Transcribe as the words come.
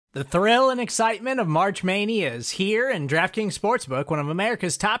The thrill and excitement of March Mania is here, and DraftKings Sportsbook, one of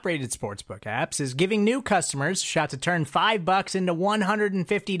America's top-rated sportsbook apps, is giving new customers a shot to turn $5 into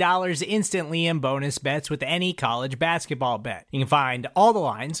 $150 instantly in bonus bets with any college basketball bet. You can find all the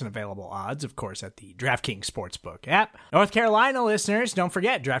lines and available odds, of course, at the DraftKings Sportsbook app. North Carolina listeners, don't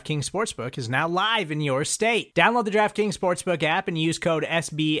forget, DraftKings Sportsbook is now live in your state. Download the DraftKings Sportsbook app and use code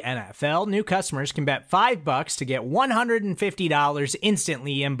SBNFL. New customers can bet $5 to get $150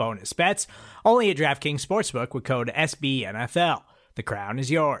 instantly in bonus bets, only at DraftKings Sportsbook with code SBNFL. The crown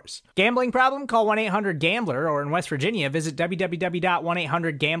is yours. Gambling problem? Call 1-800-GAMBLER, or in West Virginia, visit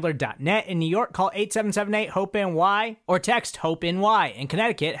www.1800gambler.net. In New York, call 8778-HOPE-NY or text HOPE-NY. In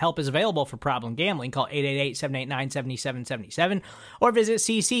Connecticut, help is available for problem gambling. Call 888-789-7777 or visit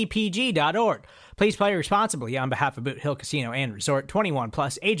ccpg.org. Please play responsibly on behalf of Boot Hill Casino and Resort. 21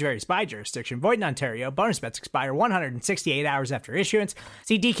 plus, age varies by jurisdiction. Void in Ontario. Bonus bets expire 168 hours after issuance.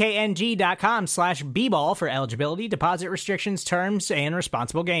 See dkng.com/bball for eligibility, deposit restrictions, terms, and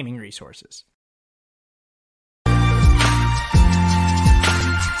responsible gaming resources.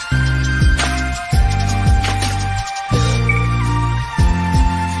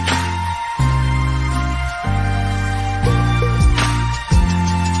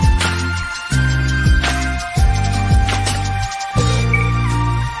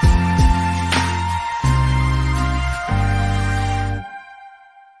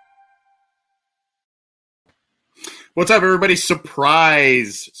 What's up, everybody?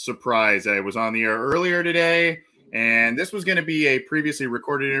 Surprise. I was on the air earlier today, and this was going to be a previously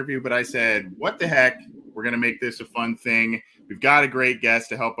recorded interview, but I said, what the heck? We're going to make this a fun thing. We've got a great guest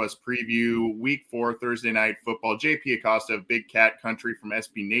to help us preview Week 4 Thursday Night Football. JP Acosta of Big Cat Country from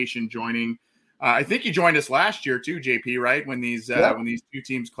SB Nation joining. I think you joined us last year too, JP, right? When these two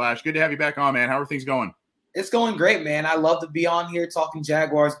teams clash. Good to have you back on, man. How are things going? It's going great, man. I love to be on here talking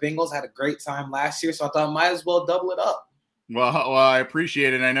Jaguars, Bengals. Had a great time last year, so I thought I might as well double it up. Well, I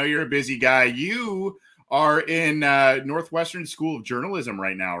appreciate it. I know you're a busy guy. You are in Northwestern School of Journalism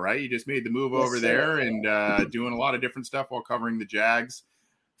right now, right? You just made the move over there and doing a lot of different stuff while covering the Jags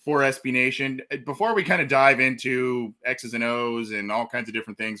for SB Nation. Before we kind of dive into X's and O's and all kinds of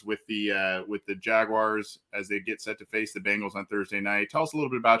different things with the Jaguars as they get set to face the Bengals on Thursday night, tell us a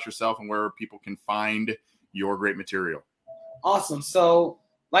little bit about yourself and where people can find your great material. Awesome. So,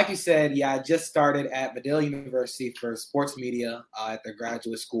 like you said, I just started at Medill University for sports media at their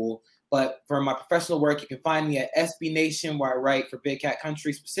graduate school. But for my professional work, you can find me at SB Nation, where I write for Big Cat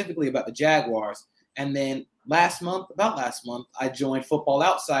Country, specifically about the Jaguars. And then last month, I joined Football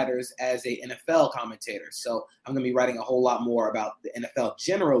Outsiders as a NFL commentator. So I'm going to be writing a whole lot more about the NFL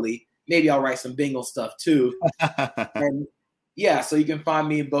generally. Maybe I'll write some Bengal stuff too. And so you can find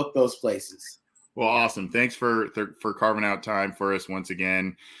me in both those places. Well, awesome. Thanks for carving out time for us once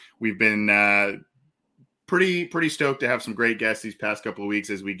again. We've been pretty stoked to have some great guests these past couple of weeks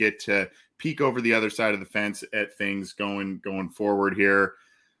as we get to peek over the other side of the fence at things going forward here.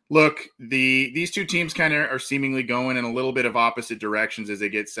 Look, these two teams kind of are seemingly going in a little bit of opposite directions as they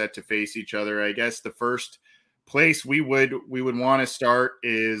get set to face each other. I guess the first place we would want to start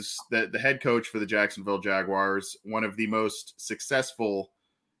is the head coach for the Jacksonville Jaguars, one of the most successful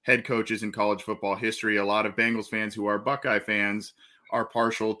head coaches in college football history. A lot of Bengals fans who are Buckeye fans are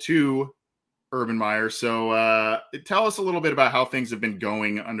partial to Urban Meyer. So tell us a little bit about how things have been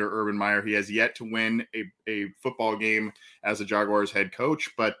going under Urban Meyer. He has yet to win a football game as a Jaguars head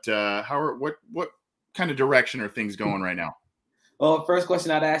coach, but what kind of direction are things going right now? Well, the first question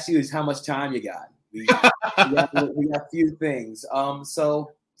I'd ask you is how much time you got? We got a few things.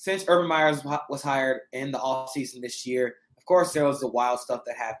 So since Urban Meyer was hired in the offseason this year, of course, there was the wild stuff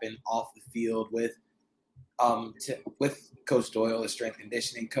that happened off the field with Coach Doyle, the strength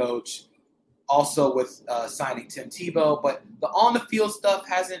conditioning coach, also with signing Tim Tebow. But the on-the-field stuff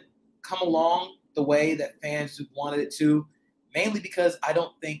hasn't come along the way that fans wanted it to, mainly because I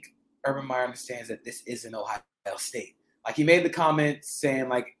don't think Urban Meyer understands that this isn't Ohio State. Like, he made the comment saying,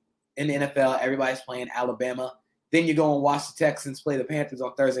 like, in the NFL, everybody's playing Alabama. Then you go and watch the Texans play the Panthers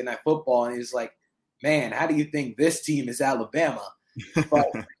on Thursday Night Football, and he's like, man, how do you think this team is Alabama? But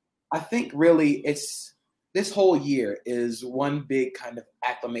I think really this whole year is one big kind of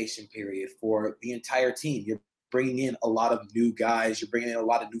acclimation period for the entire team. You're bringing in a lot of new guys. You're bringing in a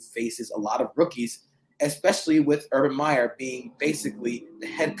lot of new faces, a lot of rookies, especially with Urban Meyer being basically the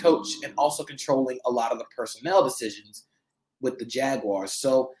head coach and also controlling a lot of the personnel decisions with the Jaguars.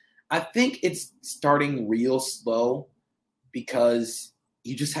 So I think it's starting real slow because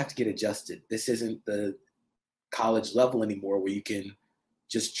you just have to get adjusted. This isn't the college level anymore where you can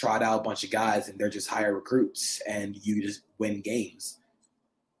just trot out a bunch of guys and they're just higher recruits and you just win games.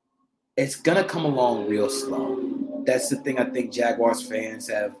 it's going to come along real slow. That's the thing I think Jaguars fans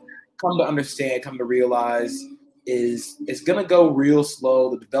have come to understand, come to realize is it's going to go real slow.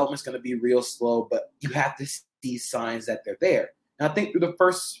 The development's going to be real slow, but you have to see signs that they're there. And I think through the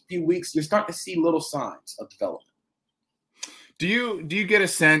first few weeks, you're starting to see little signs of development. Do you get a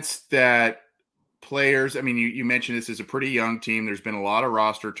sense that players, I mean, you mentioned this is a pretty young team. There's been a lot of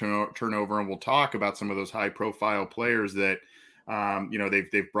roster turnover, and we'll talk about some of those high profile players that,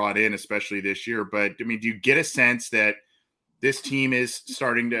 they've brought in, especially this year. But I mean, do you get a sense that this team is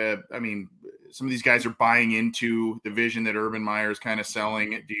starting to, I mean, some of these guys are buying into the vision that Urban Meyer is kind of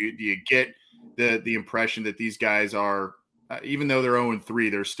selling? Do you get the impression that these guys are, even though they're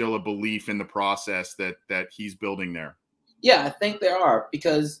 0-3, there's still a belief in the process that he's building there? Yeah, I think there are,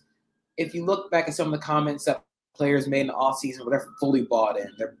 because if you look back at some of the comments that players made in the offseason, they're fully bought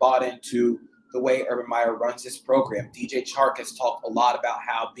in. They're bought into the way Urban Meyer runs this program. DJ Chark has talked a lot about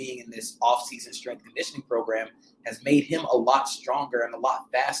how being in this offseason strength conditioning program has made him a lot stronger and a lot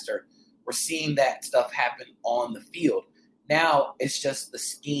faster. We're seeing that stuff happen on the field. Now it's just the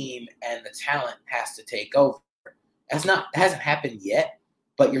scheme and the talent has to take over. It hasn't happened yet,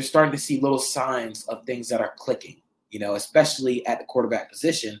 but you're starting to see little signs of things that are clicking, especially at the quarterback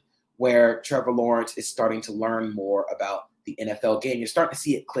position, where Trevor Lawrence is starting to learn more about the NFL game. You're starting to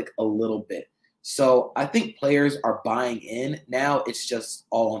see it click a little bit. So I think players are buying in. Now it's just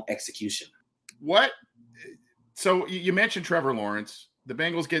all on execution. So you mentioned Trevor Lawrence. The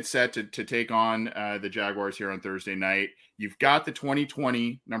Bengals get set to take on the Jaguars here on Thursday night. You've got the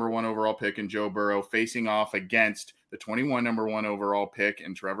 2020 number 1 overall pick in Joe Burrow facing off against the 21 number 1 overall pick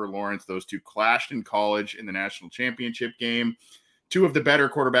in Trevor Lawrence. Those two clashed in college in the national championship game. Two of the better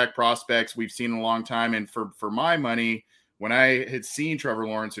quarterback prospects we've seen in a long time. And for my money, when I had seen Trevor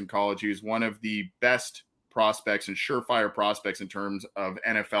Lawrence in college, he was one of the best prospects and surefire prospects in terms of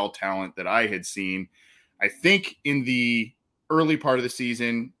NFL talent that I had seen. I think in the early part of the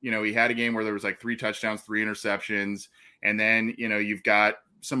season, he had a game where there was like 3 touchdowns, 3 interceptions. And then, you've got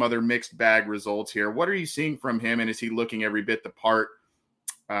some other mixed bag results here. What are you seeing from him? And is he looking every bit the part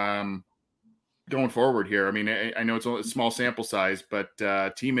going forward here? I mean, I know it's a small sample size, but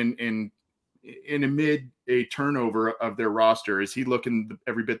team in amid a turnover of their roster, is he looking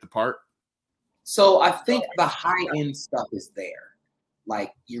every bit the part? So I think the high end stuff is there.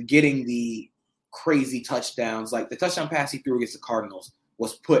 Like, you're getting the crazy touchdowns. Like the touchdown pass he threw against the Cardinals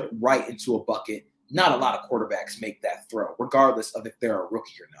was put right into a bucket. Not a lot of quarterbacks make that throw, regardless of if they're a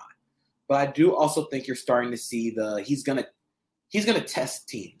rookie or not. But I do also think you're starting to see he's gonna test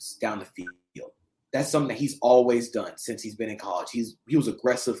teams down the field. That's something that he's always done since he's been in college. He was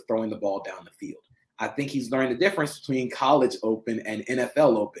aggressive throwing the ball down the field. I think he's learned the difference between college open and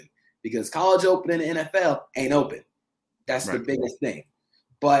NFL open, because college open and NFL ain't open. That's right. The biggest thing.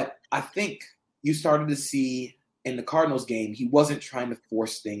 But I think you started to see in the Cardinals game, he wasn't trying to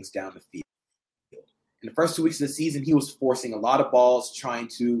force things down the field. In the first 2 weeks of the season, he was forcing a lot of balls, trying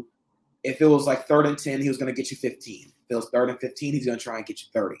to, if it was like 3rd and 10, he was going to get you 15. If it was 3rd and 15, he's going to try and get you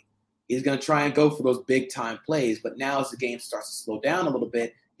 30. He's going to try and go for those big-time plays. But now as the game starts to slow down a little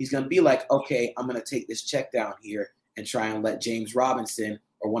bit, he's going to be like, okay, I'm going to take this check down here and try and let James Robinson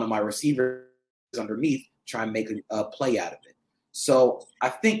or one of my receivers underneath try and make a play out of it. So I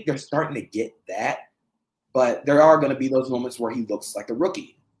think they're starting to get that. But there are going to be those moments where he looks like a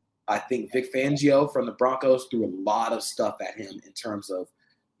rookie. I think Vic Fangio from the Broncos threw a lot of stuff at him in terms of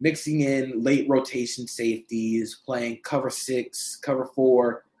mixing in late rotation safeties, playing cover 6, cover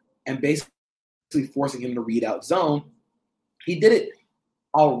 4, and basically forcing him to read out zone. He did it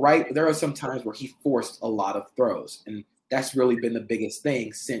all right. There are some times where he forced a lot of throws, and that's really been the biggest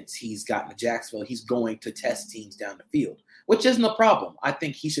thing since he's gotten to Jacksonville. He's going to test teams down the field, which isn't a problem. I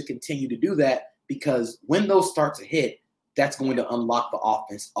think he should continue to do that, because when those start to hit, that's going to unlock the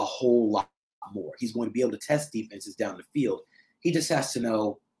offense a whole lot more. He's going to be able to test defenses down the field. He just has to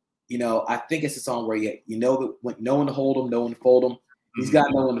know, I think it's a song where you know that when know when to hold him, know when to fold him. He's got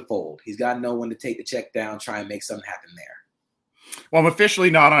to know when to fold. He's got to know when to take the check down, try and make something happen there. Well, I'm officially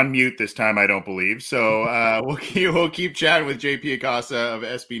not on mute this time, I don't believe. So we'll keep chatting with JP Acosta of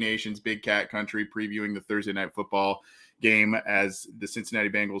SB Nation's Big Cat Country, previewing the Thursday Night Football game as the Cincinnati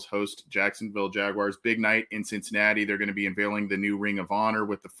Bengals host Jacksonville Jaguars. Big night in Cincinnati. They're going to be unveiling the new Ring of Honor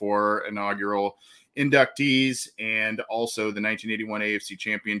with the 4 inaugural inductees and also the 1981 AFC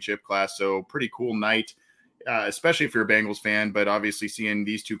Championship class. So pretty cool night, especially if you're a Bengals fan, but obviously seeing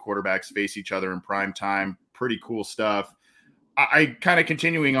these two quarterbacks face each other in prime time, pretty cool stuff. I kind of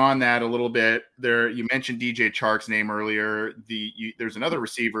continuing on that a little bit there. You mentioned DJ Chark's name earlier. There's another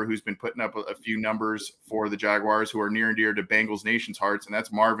receiver who's been putting up a few numbers for the Jaguars who are near and dear to Bengals Nation's hearts, and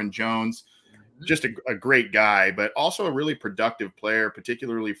that's Marvin Jones. Just a great guy, but also a really productive player,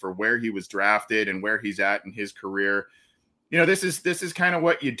 particularly for where he was drafted and where he's at in his career. You know, this is kind of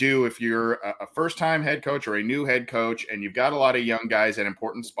what you do if you're a first-time head coach or a new head coach, and you've got a lot of young guys at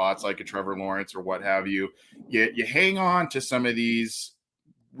important spots like a Trevor Lawrence or what have you. You hang on to some of these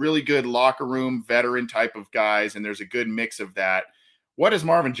really good locker room veteran type of guys, and there's a good mix of that. What has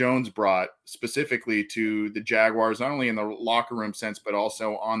Marvin Jones brought specifically to the Jaguars, not only in the locker room sense, but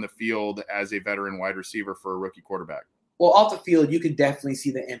also on the field as a veteran wide receiver for a rookie quarterback? Well, off the field, you can definitely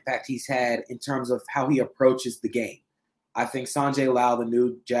see the impact he's had in terms of how he approaches the game. I think Sanjay Lau, the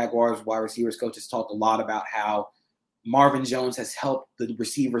new Jaguars wide receivers coach, has talked a lot about how Marvin Jones has helped the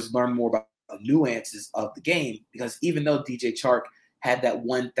receivers learn more about the nuances of the game, because even though DJ Chark had that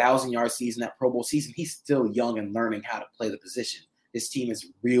 1,000-yard season, that Pro Bowl season, he's still young and learning how to play the position. This team is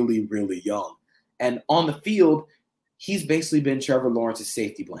really, really young. And on the field, he's basically been Trevor Lawrence's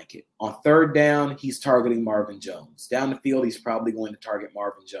safety blanket. On third down, he's targeting Marvin Jones. Down the field, he's probably going to target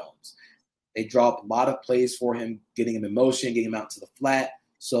Marvin Jones. They draw up a lot of plays for him, getting him in motion, getting him out to the flat.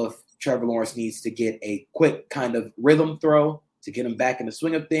 So if Trevor Lawrence needs to get a quick kind of rhythm throw to get him back in the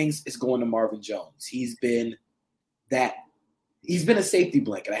swing of things, it's going to Marvin Jones. He's been a safety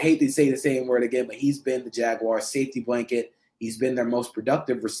blanket. I hate to say the same word again, but he's been the Jaguars' safety blanket. He's been their most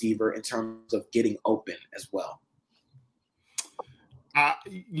productive receiver in terms of getting open as well.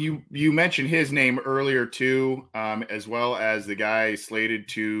 You mentioned his name earlier too, as well as the guy slated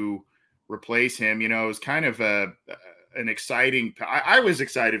to replace him. You know, it was kind of an exciting. I was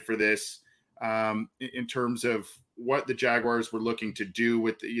excited for this in terms of what the Jaguars were looking to do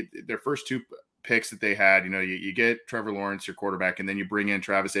with their first two picks that they had. You know, you get Trevor Lawrence, your quarterback, and then you bring in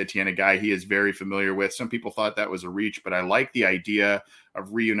Travis Etienne, a guy he is very familiar with. Some people thought that was a reach, but I like the idea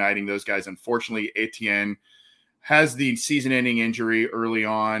of reuniting those guys. Unfortunately, Etienne has the season-ending injury early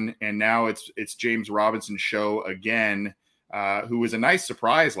on, and now it's James Robinson's show again, who was a nice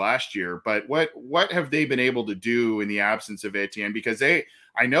surprise last year. But what have they been able to do in the absence of Etienne? Because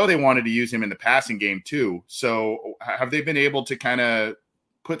I know they wanted to use him in the passing game too. So have they been able to kind of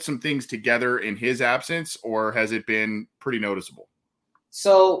put some things together in his absence, or has it been pretty noticeable?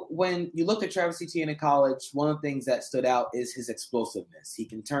 So when you look at Travis Etienne in college, one of the things that stood out is his explosiveness. He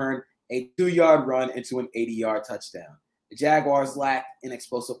can turn a 2-yard run into an 80-yard touchdown. The Jaguars lacked in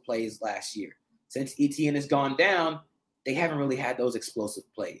explosive plays last year. Since Etienne has gone down, they haven't really had those explosive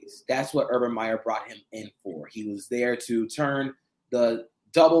plays. That's what Urban Meyer brought him in for. He was there to turn the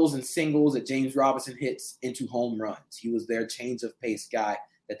doubles and singles that James Robinson hits into home runs. He was their change of pace guy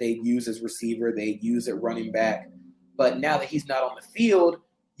that they'd use as receiver, they'd use at running back. But now that he's not on the field,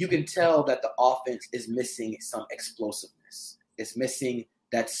 you can tell that the offense is missing some explosiveness. It's missing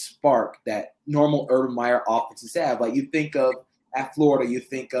that spark that normal Urban Meyer offenses have. Like you think of at Florida, you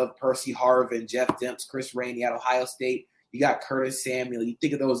think of Percy Harvin, Jeff Demps, Chris Rainey at Ohio State. You got Curtis Samuel. You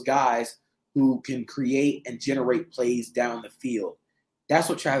think of those guys who can create and generate plays down the field. That's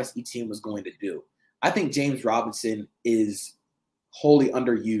what Travis Etienne was going to do. I think James Robinson is wholly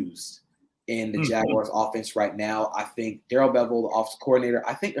underused in the Jaguars offense right now. I think Darrell Bevell, the offensive coordinator,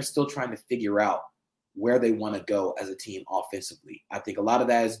 I think they're still trying to figure out where they want to go as a team offensively. I think a lot of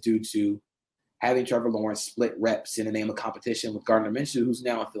that is due to having Trevor Lawrence split reps in the name of competition with Gardner Minshew, who's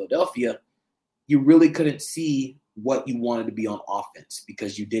now in Philadelphia. You really couldn't see what you wanted to be on offense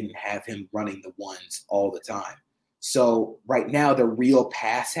because you didn't have him running the ones all the time. So right now they're real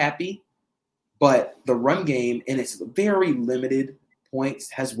pass happy, but the run game in its very limited points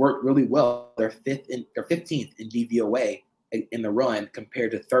has worked really well. They're 15th in DVOA in the run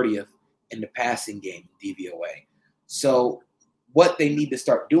compared to 30th in the passing game DVOA. So what they need to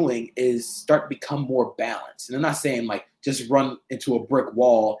start doing is start to become more balanced. And I'm not saying like just run into a brick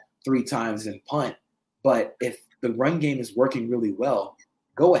wall 3 times and punt, but if the run game is working really well,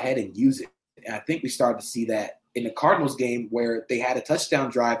 go ahead and use it. And I think we started to see that in the Cardinals game where they had a touchdown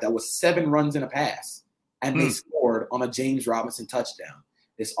drive that was 7 runs and a pass, and they scored on a James Robinson touchdown.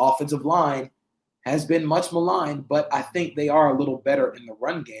 This offensive line has been much maligned, but I think they are a little better in the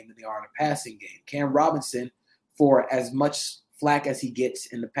run game than they are in the passing game. Cam Robinson, for as much flack as he gets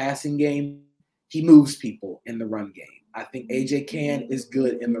in the passing game, he moves people in the run game. I think A.J. Cann is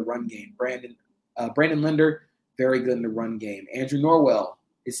good in the run game. Brandon Linder, very good in the run game. Andrew Norwell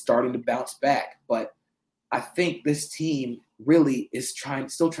is starting to bounce back, but I think this team really is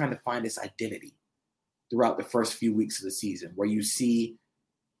still trying to find its identity throughout the first few weeks of the season, where you see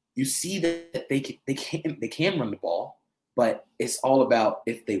that they can run the ball. but it's all about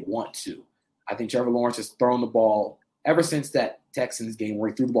if they want to. I think Trevor Lawrence has thrown the ball ever since that Texans game where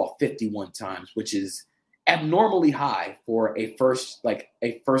he threw the ball 51 times, which is abnormally high for a first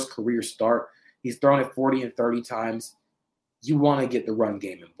career start. He's thrown it 40 and 30 times. You want to get the run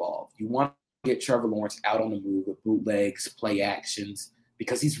game involved. You want to get Trevor Lawrence out on the move with bootlegs, play actions,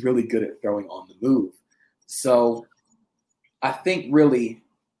 because he's really good at throwing on the move. So I think really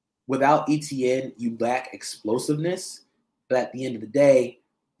without ETN, you lack explosiveness. But at the end of the day,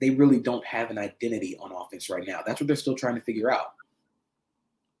 they really don't have an identity on offense right now. That's what they're still trying to figure out.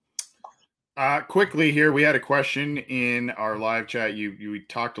 Quickly here, we had a question in our live chat. You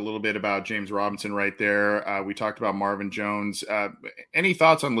talked a little bit about James Robinson right there. We talked about Marvin Jones. Any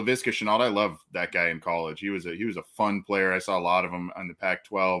thoughts on Laviska Shenault? I love that guy in college. He was a fun player. I saw a lot of him on the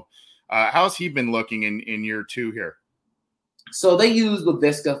Pac-12. How's he been looking in year two here? So they use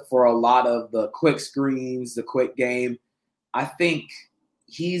Laviska for a lot of the quick screens, the quick game. I think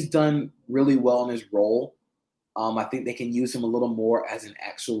he's done really well in his role. I think they can use him a little more as an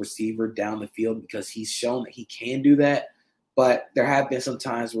actual receiver down the field because he's shown that he can do that. But there have been some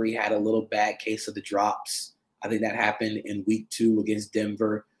times where he had a little bad case of the drops. I think that happened in week 2 against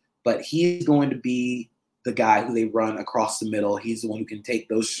Denver. But he's going to be the guy who they run across the middle. He's the one who can take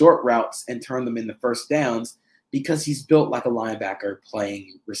those short routes and turn them into first downs because he's built like a linebacker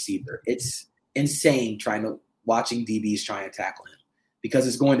playing receiver. It's insane watching DBs try and tackle him because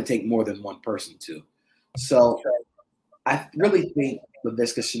it's going to take more than one person to. So I really think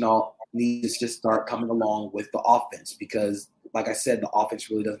Laviska Shenault needs to just start coming along with the offense because, like I said, the offense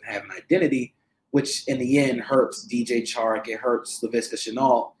really doesn't have an identity, which in the end hurts DJ Chark. It hurts Laviska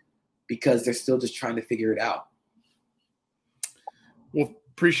Shenault because they're still just trying to figure it out. Well,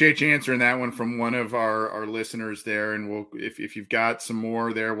 appreciate you answering that one from one of our listeners there. And we'll, if you've got some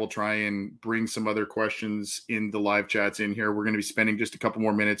more there, we'll try and bring some other questions in the live chats in here. We're going to be spending just a couple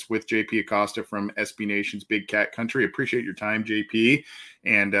more minutes with JP Acosta from SB Nation's Big Cat Country. Appreciate your time, JP.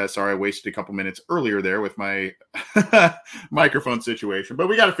 And sorry, I wasted a couple minutes earlier there with my microphone situation, but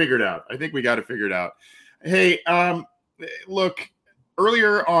we got to figure it out. I think we got to figure it out. Hey, look,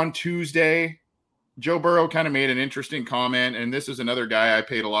 earlier on Tuesday, Joe Burrow kind of made an interesting comment, and this is another guy I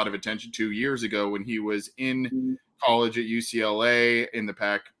paid a lot of attention to years ago when he was in college at UCLA in the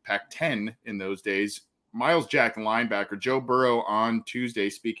Pac-10 in those days. Myles Jack, linebacker. Joe Burrow on Tuesday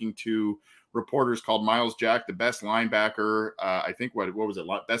speaking to reporters called Myles Jack the best linebacker. I think what was it?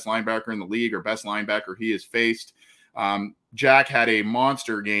 Best linebacker in the league or best linebacker he has faced. Jack had a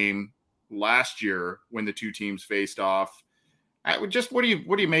monster game last year when the two teams faced off. What do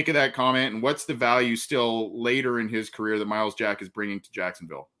you make of that comment, and what's the value still later in his career that Myles Jack is bringing to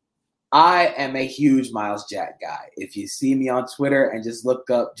Jacksonville? I am a huge Myles Jack guy. If you see me on Twitter and just look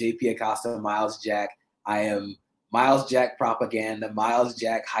up JP Acosta Myles Jack, I am Myles Jack propaganda, Myles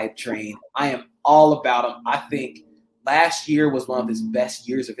Jack hype train. I am all about him. I think last year was one of his best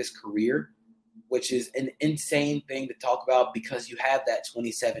years of his career, which is an insane thing to talk about because you have that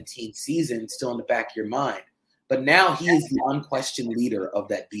 2017 season still in the back of your mind. But now he is the unquestioned leader of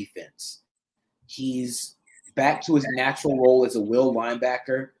that defense. He's back to his natural role as a will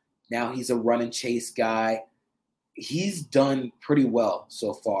linebacker. Now he's a run and chase guy. He's done pretty well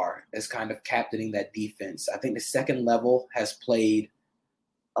so far as kind of captaining that defense. I think the second level has played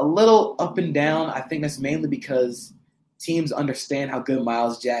a little up and down. I think that's mainly because teams understand how good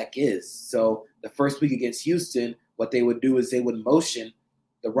Myles Jack is. So the first week against Houston, what they would do is they would motion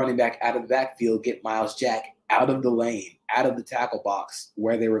the running back out of the backfield, get Myles Jack out of the lane, out of the tackle box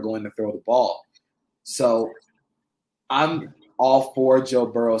where they were going to throw the ball. So I'm all for Joe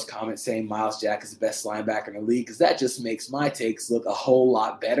Burrow's comment saying Myles Jack is the best linebacker in the league because that just makes my takes look a whole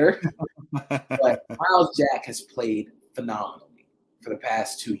lot better. But Myles Jack has played phenomenally for the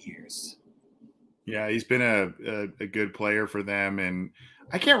past 2 years. Yeah, he's been a good player for them. And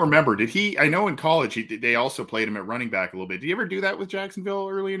I can't remember. I know in college they also played him at running back a little bit. Did he ever do that with Jacksonville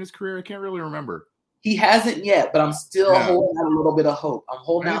early in his career? I can't really remember. He hasn't yet, but I'm still holding out a little bit of hope. I'm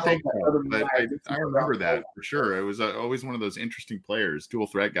holding out hope. I remember that for sure. It was always one of those interesting players, dual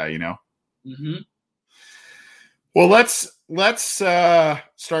threat guy, you know? Mm-hmm. Well, let's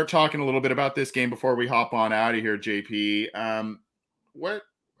start talking a little bit about this game before we hop on out of here, JP.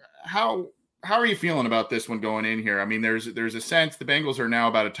 How are you feeling about this one going in here? I mean, there's a sense the Bengals are now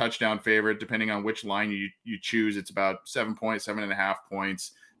about a touchdown favorite, depending on which line you choose. It's about 7.5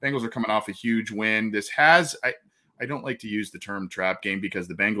 points. Bengals are coming off a huge win. I don't like to use the term trap game because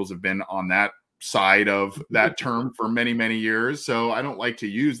the Bengals have been on that side of that term for many, many years. So I don't like to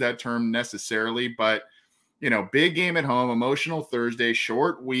use that term necessarily, but big game at home, emotional Thursday,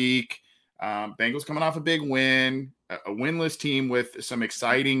 short week. Bengals coming off a big win. a winless team with some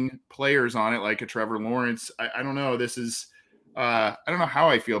exciting players on it, like a Trevor Lawrence. I don't know. This is I don't know how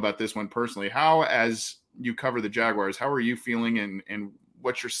I feel about this one personally. How, as you cover the Jaguars, how are you feeling, and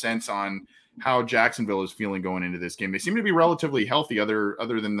what's your sense on how Jacksonville is feeling going into this game? They seem to be relatively healthy, other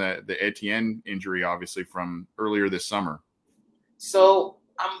than the Etienne injury, obviously, from earlier this summer. So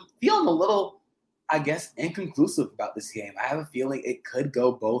I'm feeling a little, I guess, inconclusive about this game. I have a feeling it could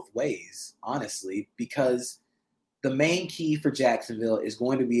go both ways, honestly, because the main key for Jacksonville is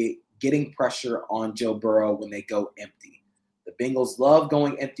going to be getting pressure on Joe Burrow when they go empty. The Bengals love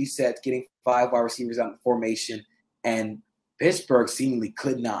going empty sets, getting 5 wide receivers out in formation, and Pittsburgh seemingly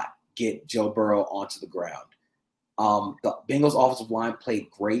could not get Joe Burrow onto the ground. The Bengals offensive line played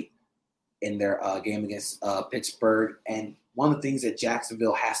great in their game against Pittsburgh, and one of the things that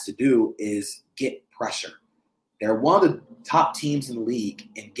Jacksonville has to do is get pressure. They're one of the top teams in the league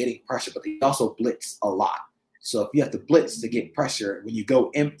in getting pressure, but they also blitz a lot. So if you have to blitz to get pressure, when you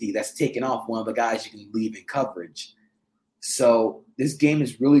go empty, that's taking off one of the guys you can leave in coverage. So this game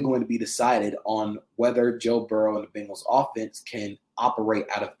is really going to be decided on whether Joe Burrow and the Bengals offense can operate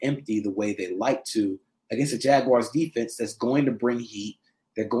out of empty the way they like to against the Jaguars defense that's going to bring heat.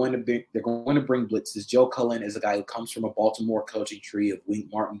 They're going to bring blitzes. Joe Cullen is a guy who comes from a Baltimore coaching tree of Wink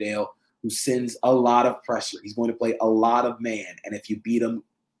Martindale, who sends a lot of pressure. He's going to play a lot of man, and if you beat him,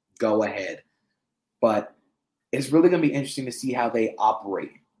 go ahead. But it's really going to be interesting to see how they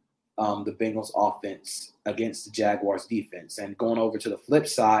operate, the Bengals offense against the Jaguars defense. And going over to the flip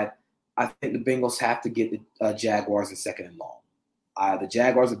side, I think the Bengals have to get the Jaguars in second and long. The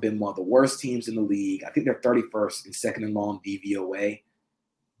Jaguars have been one of the worst teams in the league. I think they're 31st in second and long DVOA.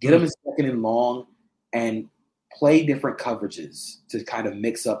 Get them in second and long and play different coverages to kind of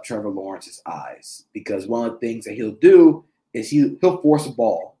mix up Trevor Lawrence's eyes. Because one of the things that he'll do is he'll force a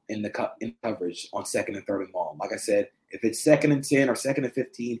ball in coverage on second and third and long. Like I said, if it's second and 10 or second and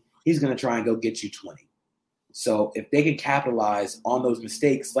 15, he's going to try and go get you 20. So if they can capitalize on those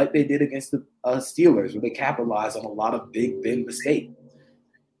mistakes like they did against the Steelers, where they capitalized on a lot of big mistakes,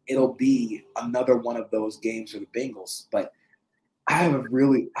 it'll be another one of those games for the Bengals. But I have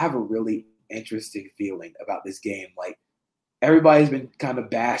a really interesting feeling about this game. Like, everybody's been kind of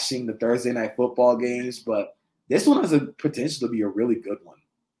bashing the Thursday night football games, but this one has a potential to be a really good one.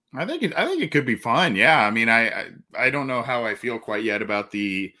 I think it could be fun. Yeah. I mean, I don't know how I feel quite yet about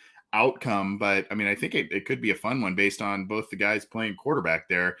the outcome, but I mean, I think it could be a fun one based on both the guys playing quarterback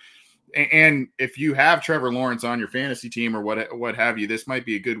there. And if you have Trevor Lawrence on your fantasy team or what have you, this might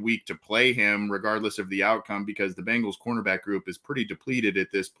be a good week to play him regardless of the outcome, because the Bengals cornerback group is pretty depleted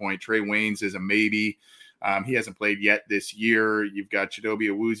at this point. Trey Waynes is a maybe. He hasn't played yet this year. You've got Chidobe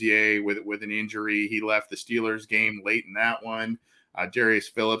Awuzie with an injury. He left the Steelers game late in that one. Darius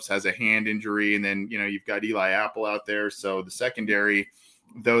Phillips has a hand injury, and then you've got Eli Apple out there. So the secondary,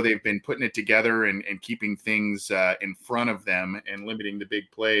 though they've been putting it together and keeping things in front of them and limiting the big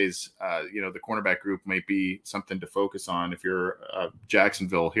plays, the cornerback group might be something to focus on if you're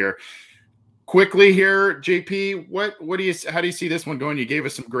Jacksonville here. Quickly here, JP, how do you see this one going? You gave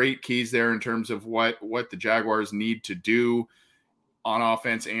us some great keys there in terms of what the Jaguars need to do on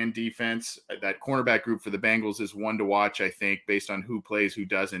offense and defense. That cornerback group for the Bengals is one to watch, I think, based on who plays, who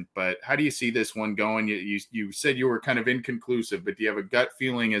doesn't. But how do you see this one going? You said you were kind of inconclusive, but do you have a gut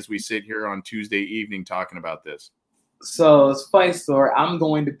feeling as we sit here on Tuesday evening talking about this? So it's a funny story. I'm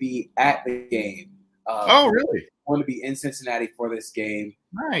going to be at the game. Oh, really? I'm going to be in Cincinnati for this game.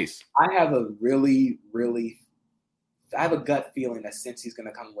 Nice. I have a gut feeling that Cincy's going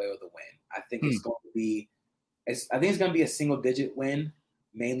to come away with a win. I think it's going to be a single-digit win,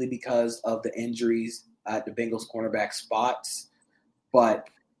 mainly because of the injuries at the Bengals cornerback spots. But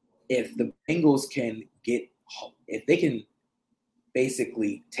if the Bengals can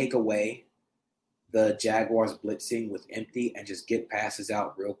basically take away the Jaguars blitzing with empty and just get passes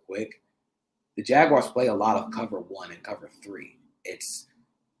out real quick, the Jaguars play a lot of cover 1 and cover 3. It's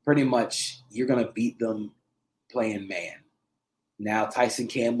pretty much you're going to beat them playing man. Now Tyson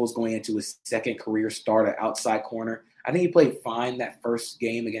Campbell's going into his second career start at outside corner. I think he played fine that first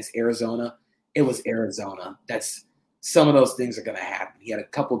game against Arizona. It was Arizona. Some of those things are going to happen. He had a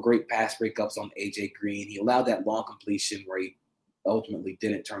couple of great pass breakups on A.J. Green. He allowed that long completion where he ultimately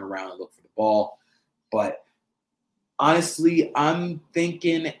didn't turn around and look for the ball. But honestly, I'm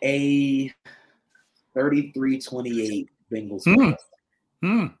thinking a 33-28 Bengals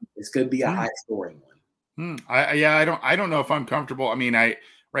win. This could be a high-scoring one. I don't know if I'm comfortable. I mean,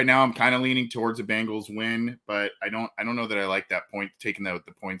 right now I'm kind of leaning towards a Bengals win, but I don't know that I like that point, taking the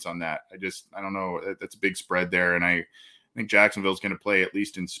points on that. I don't know. That's a big spread there, and I think Jacksonville's going to play at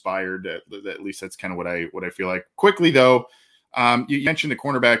least inspired. At least that's kind of what I feel like. Quickly though, you mentioned the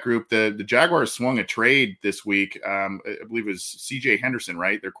cornerback group. The Jaguars swung a trade this week. I believe it was C.J. Henderson,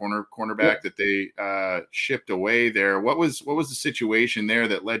 right? Their cornerback that they shipped away there. What was the situation there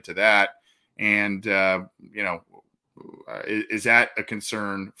that led to that? And is that a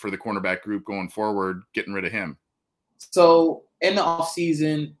concern for the cornerback group going forward, getting rid of him? So in the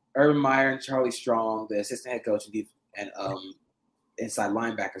offseason, Urban Meyer and Charlie Strong, the assistant head coach and inside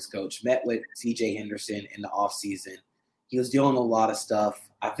linebackers coach, met with C.J. Henderson in the offseason. He was dealing with a lot of stuff.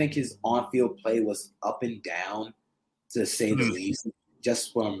 I think his on-field play was up and down, to say the least,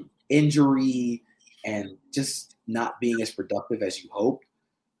 just from injury and just not being as productive as you hoped.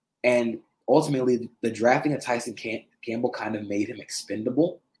 And ultimately, the drafting of Tyson Campbell kind of made him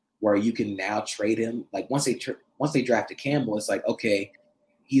expendable, where you can now trade him. Like once they drafted Campbell, it's like, okay,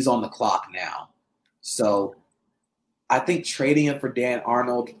 he's on the clock now. So I think trading him for Dan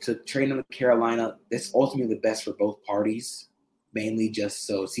Arnold, to trade him to Carolina, that's ultimately the best for both parties, mainly just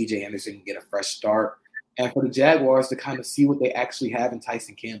so C.J. Henderson can get a fresh start, and for the Jaguars to kind of see what they actually have in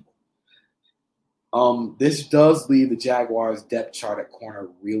Tyson Campbell. This does leave the Jaguars' depth chart at corner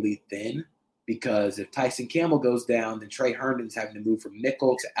really thin, because if Tyson Campbell goes down, then Trey Herndon's having to move from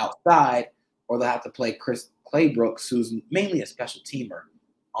nickel to outside, or they'll have to play Chris Claybrooks, who's mainly a special teamer,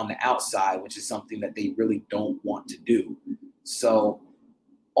 on the outside, which is something that they really don't want to do. So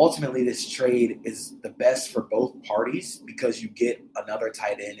ultimately, this trade is the best for both parties because you get another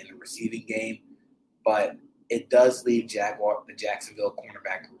tight end in the receiving game, but it does leave the Jacksonville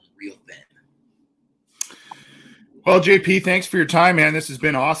cornerback real thin. Well, JP, thanks for your time, man. This has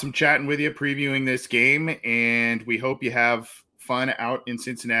been awesome chatting with you, previewing this game, and we hope you have fun out in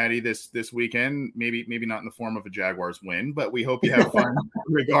Cincinnati this weekend. Maybe not in the form of a Jaguars win, but we hope you have fun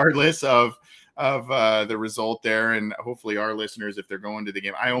regardless of the result there. And hopefully our listeners, if they're going to the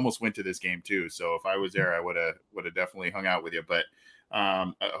game, I almost went to this game too. So if I was there, I would have definitely hung out with you. But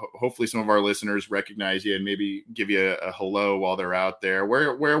hopefully some of our listeners recognize you and maybe give you a hello while they're out there.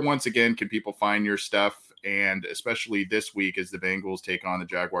 Where once again can people find your stuff, and especially this week as the Bengals take on the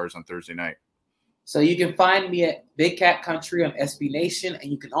Jaguars on Thursday night? So you can find me at Big Cat Country on SB Nation,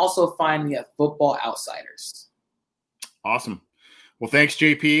 and you can also find me at Football Outsiders. Awesome. Well, thanks,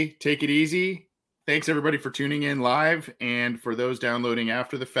 JP. Take it easy. Thanks, everybody, for tuning in live. And for those downloading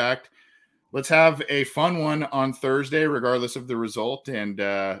after the fact, let's have a fun one on Thursday, regardless of the result. And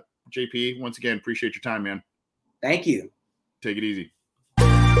JP, once again, appreciate your time, man. Thank you. Take it easy.